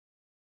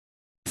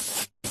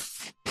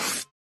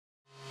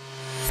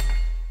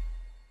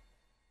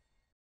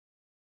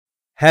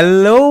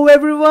Hello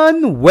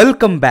everyone,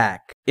 welcome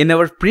back. In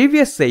our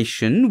previous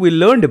session, we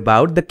learned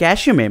about the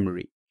cache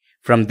memory.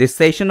 From this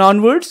session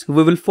onwards,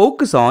 we will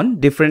focus on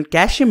different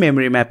cache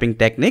memory mapping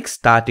techniques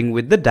starting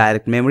with the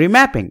direct memory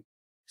mapping.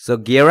 So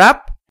gear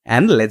up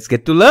and let's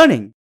get to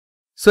learning.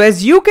 So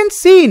as you can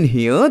see in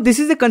here, this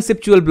is a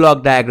conceptual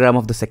block diagram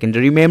of the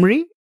secondary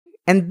memory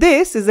and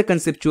this is a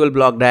conceptual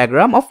block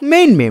diagram of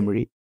main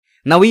memory.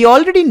 Now we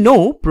already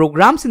know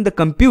programs in the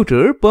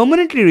computer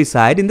permanently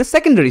reside in the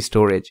secondary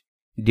storage.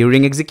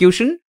 During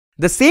execution,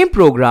 the same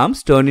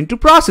programs turn into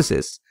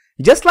processes,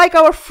 just like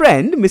our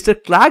friend Mr.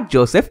 Clark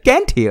Joseph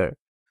Kent here.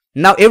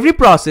 Now every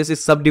process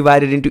is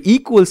subdivided into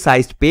equal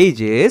sized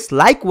pages.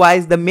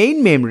 Likewise, the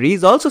main memory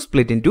is also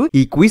split into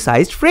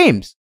equi-sized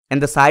frames,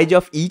 and the size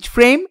of each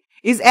frame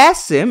is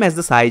as same as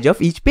the size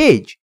of each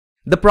page.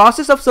 The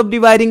process of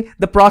subdividing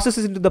the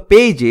processes into the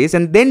pages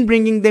and then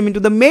bringing them into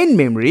the main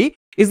memory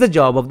is the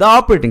job of the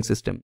operating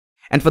system.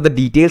 And for the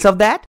details of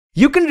that,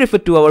 you can refer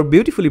to our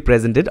beautifully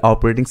presented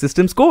operating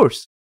systems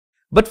course.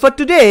 But for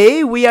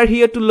today, we are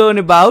here to learn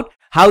about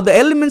how the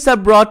elements are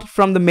brought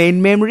from the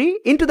main memory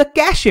into the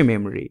cache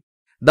memory.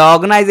 The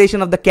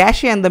organization of the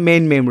cache and the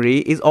main memory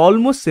is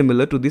almost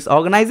similar to this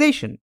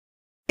organization.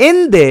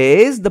 In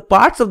this, the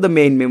parts of the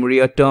main memory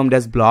are termed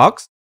as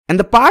blocks and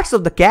the parts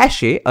of the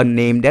cache are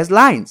named as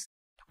lines.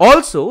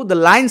 Also, the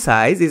line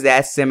size is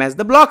as same as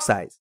the block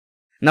size.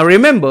 Now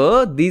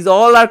remember, these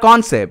all are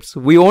concepts.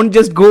 We won't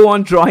just go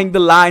on drawing the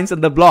lines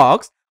and the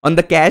blocks on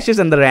the caches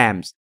and the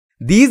RAMs.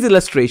 These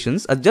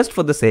illustrations are just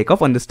for the sake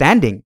of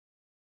understanding.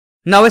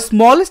 Now a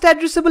smallest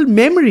addressable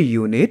memory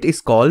unit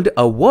is called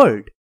a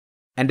word.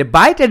 And a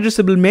byte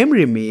addressable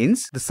memory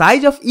means the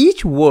size of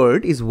each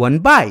word is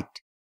 1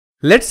 byte.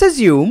 Let's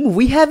assume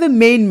we have a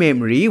main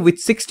memory with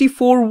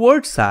 64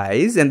 word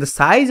size and the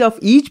size of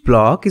each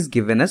block is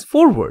given as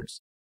 4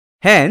 words.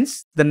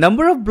 Hence, the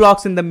number of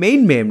blocks in the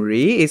main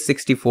memory is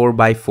 64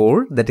 by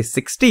 4, that is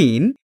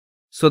 16.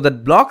 So the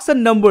blocks are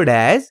numbered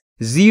as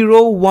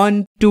 0,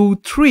 1, 2,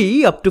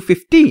 3 up to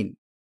 15.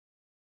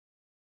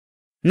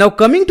 Now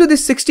coming to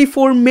this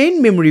 64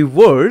 main memory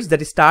words,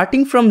 that is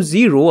starting from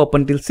 0 up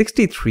until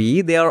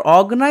 63, they are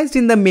organized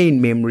in the main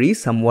memory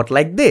somewhat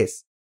like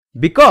this.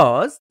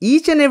 Because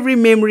each and every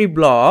memory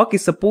block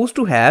is supposed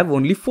to have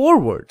only 4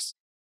 words.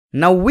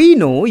 Now we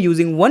know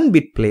using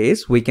 1-bit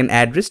place we can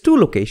address 2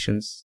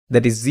 locations.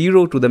 That is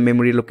 0 to the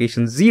memory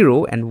location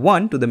 0 and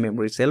 1 to the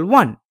memory cell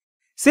 1.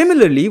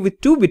 Similarly,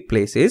 with 2-bit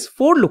places,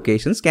 4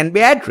 locations can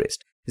be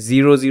addressed.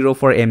 00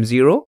 for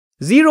M0,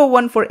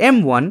 01 for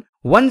M1,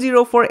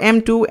 10 for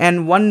M2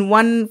 and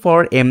 11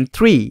 for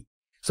M3.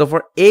 So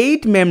for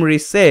 8 memory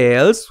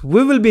cells,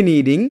 we will be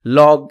needing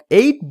log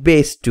 8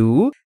 base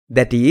 2,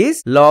 that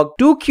is log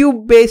 2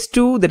 cube base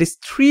 2, that is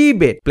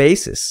 3-bit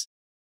places.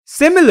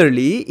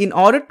 Similarly, in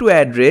order to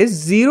address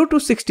 0 to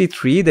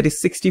 63, that is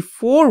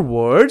 64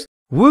 words,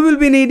 we will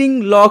be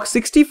needing log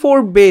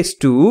 64 base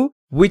 2,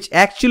 which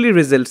actually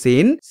results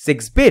in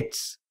 6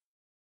 bits.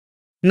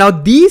 Now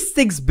these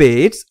 6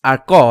 bits are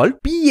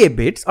called PA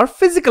bits or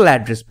physical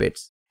address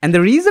bits. And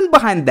the reason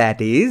behind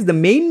that is the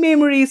main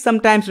memory is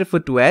sometimes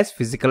referred to as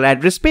physical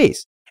address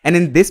space. And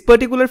in this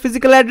particular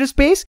physical address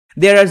space,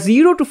 there are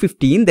 0 to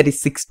 15, that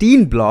is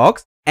 16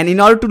 blocks. And in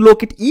order to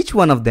locate each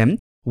one of them,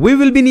 we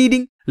will be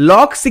needing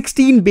log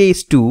 16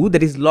 base 2,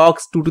 that is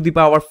logs 2 to the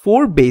power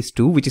 4 base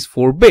 2, which is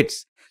 4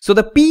 bits. So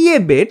the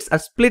PA bits are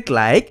split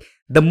like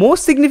the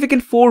most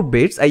significant 4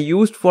 bits are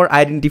used for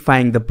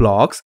identifying the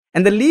blocks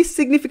and the least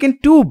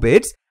significant 2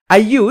 bits are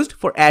used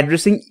for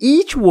addressing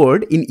each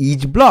word in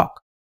each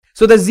block.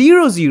 So the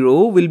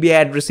 00 will be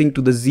addressing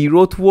to the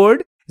 0th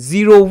word,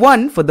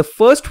 01 for the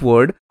first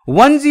word,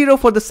 10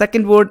 for the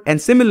second word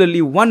and similarly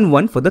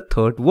 11 for the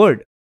third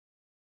word.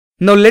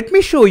 Now let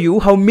me show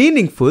you how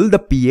meaningful the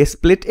PA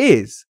split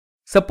is.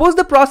 Suppose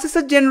the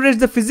processor generates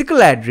the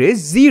physical address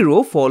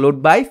 0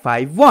 followed by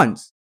 5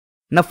 ones.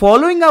 Now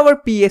following our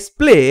PA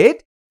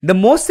split, the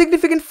most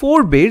significant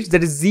 4 bits,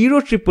 that is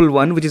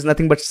 0111, which is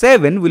nothing but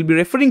 7, will be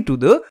referring to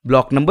the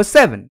block number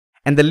 7.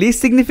 And the least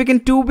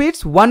significant 2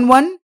 bits,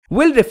 11,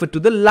 will refer to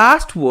the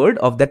last word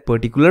of that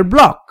particular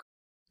block.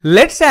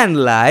 Let's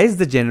analyze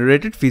the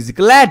generated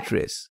physical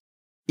address.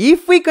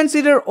 If we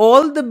consider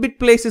all the bit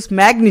places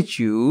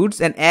magnitudes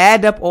and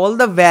add up all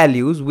the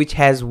values which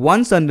has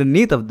ones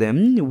underneath of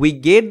them, we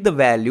get the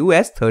value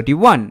as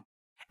 31.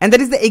 And that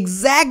is the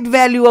exact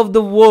value of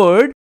the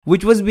word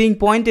which was being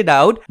pointed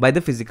out by the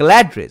physical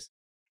address.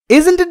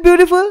 Isn't it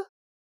beautiful?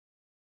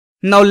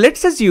 Now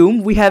let's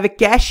assume we have a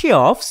cache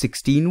of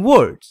 16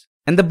 words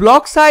and the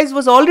block size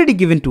was already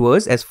given to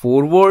us as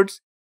 4 words.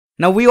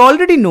 Now we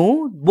already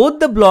know both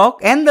the block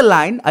and the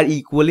line are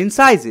equal in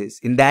sizes.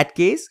 In that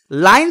case,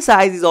 line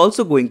size is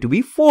also going to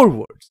be 4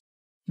 words.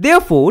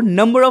 Therefore,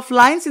 number of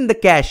lines in the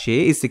cache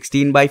is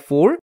 16 by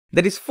 4,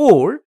 that is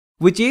 4,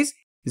 which is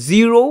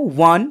 0,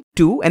 1,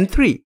 2 and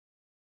 3.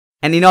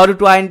 And in order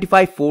to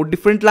identify 4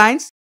 different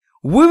lines,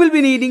 we will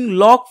be needing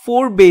log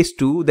 4 base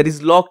 2, that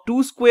is log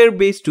 2 square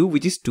base 2,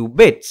 which is 2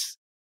 bits.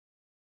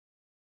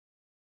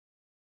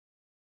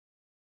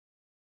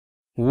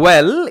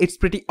 Well, it's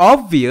pretty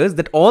obvious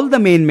that all the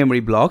main memory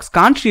blocks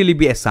can't really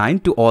be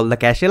assigned to all the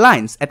cache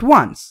lines at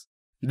once.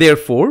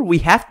 Therefore, we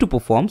have to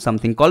perform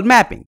something called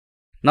mapping.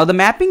 Now the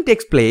mapping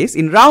takes place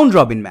in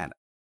round-robin manner.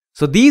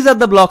 So these are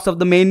the blocks of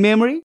the main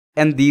memory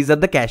and these are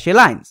the cache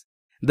lines.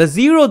 The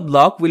 0th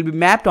block will be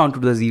mapped onto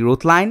the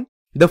 0th line.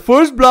 The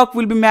first block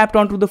will be mapped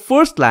onto the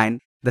first line.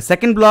 The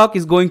second block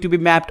is going to be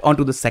mapped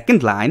onto the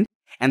second line.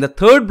 And the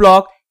third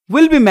block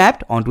will be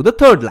mapped onto the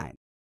third line.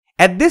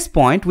 At this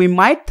point, we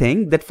might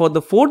think that for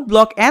the fourth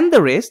block and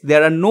the rest,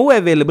 there are no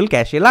available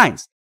cache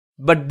lines.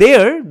 But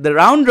there, the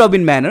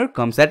round-robin manner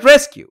comes at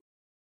rescue.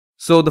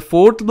 So the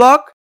fourth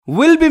block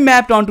will be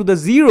mapped onto the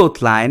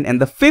 0th line and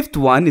the fifth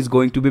one is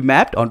going to be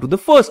mapped onto the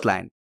first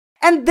line.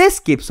 And this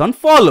keeps on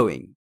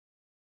following.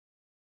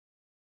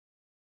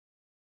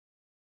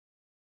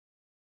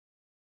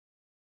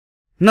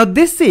 Now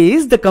this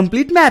is the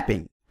complete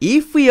mapping.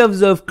 If we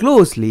observe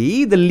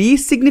closely, the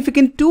least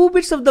significant 2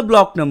 bits of the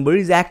block number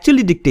is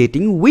actually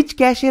dictating which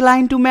cache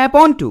line to map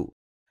onto.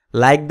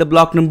 Like the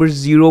block numbers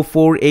 0,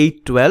 4,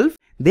 8, 12,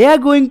 they are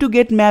going to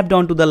get mapped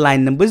onto the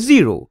line number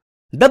 0.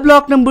 The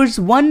block numbers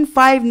 1,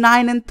 5,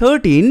 9 and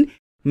 13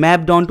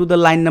 mapped onto the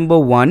line number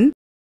 1.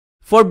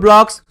 For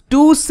blocks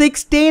 2,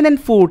 6, 10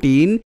 and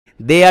 14,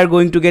 they are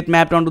going to get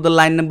mapped onto the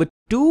line number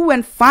 2,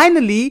 and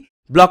finally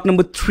block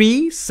number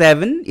 3,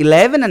 7,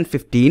 11 and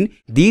 15,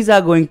 these are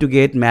going to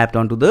get mapped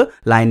onto the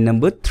line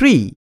number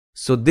 3.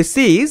 So this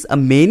is a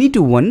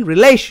many-to-one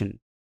relation.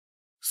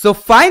 So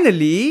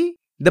finally,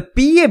 the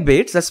PA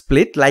bits are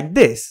split like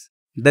this.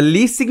 The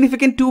least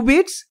significant 2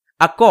 bits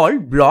are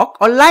called block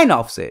or line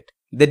offset.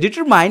 They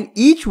determine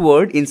each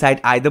word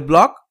inside either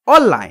block or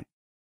line.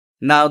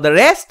 Now the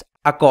rest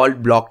are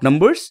called block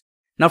numbers.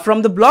 Now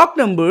from the block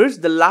numbers,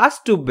 the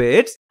last 2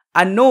 bits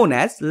are known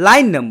as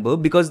line number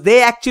because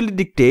they actually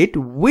dictate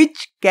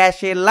which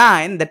cache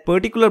line that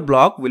particular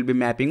block will be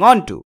mapping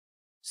onto.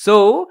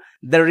 So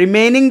the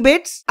remaining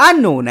bits are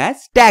known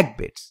as tag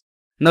bits.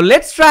 Now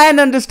let's try and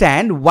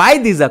understand why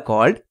these are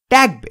called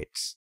tag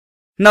bits.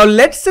 Now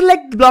let's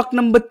select block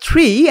number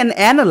 3 and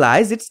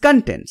analyze its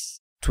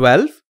contents.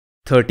 12,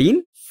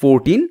 13,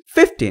 14,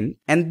 15,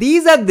 and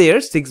these are their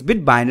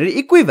 6-bit binary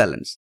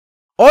equivalents.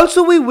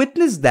 Also, we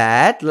witness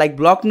that like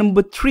block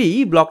number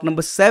 3, block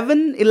number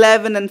 7,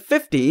 11 and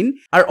 15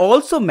 are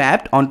also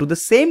mapped onto the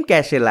same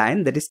cache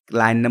line, that is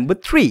line number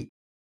 3.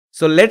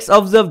 So let's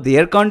observe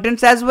their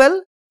contents as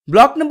well.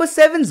 Block number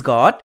 7's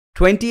got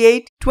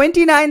 28,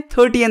 29,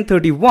 30 and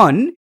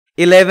 31.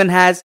 11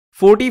 has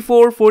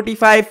 44,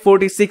 45,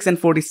 46 and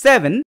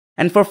 47.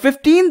 And for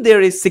 15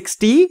 there is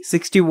 60,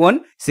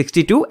 61,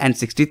 62 and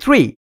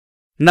 63.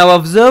 Now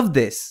observe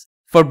this.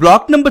 For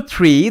block number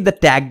 3, the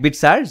tag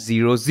bits are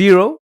 0,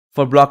 0.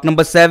 For block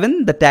number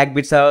 7, the tag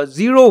bits are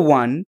 0,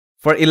 1.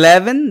 For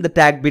 11, the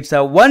tag bits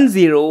are 1,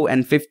 0.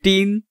 And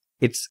 15,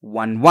 it's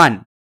 1,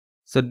 1.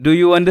 So do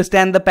you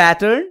understand the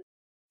pattern?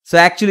 So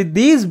actually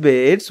these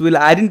bits will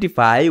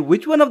identify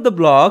which one of the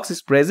blocks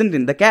is present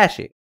in the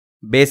cache.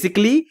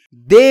 Basically,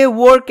 they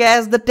work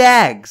as the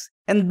tags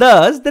and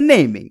thus the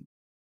naming.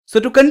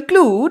 So to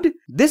conclude,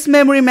 this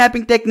memory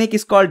mapping technique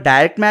is called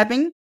direct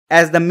mapping,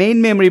 as the main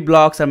memory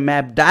blocks are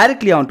mapped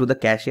directly onto the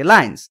cache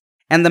lines,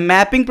 and the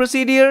mapping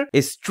procedure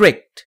is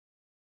strict.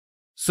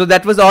 So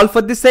that was all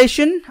for this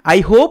session.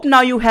 I hope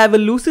now you have a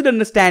lucid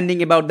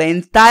understanding about the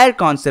entire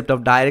concept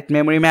of direct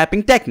memory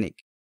mapping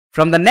technique.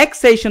 From the next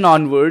session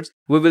onwards,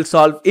 we will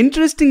solve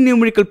interesting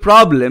numerical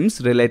problems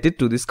related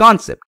to this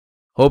concept.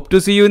 Hope to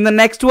see you in the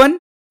next one.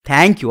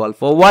 Thank you all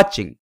for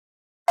watching.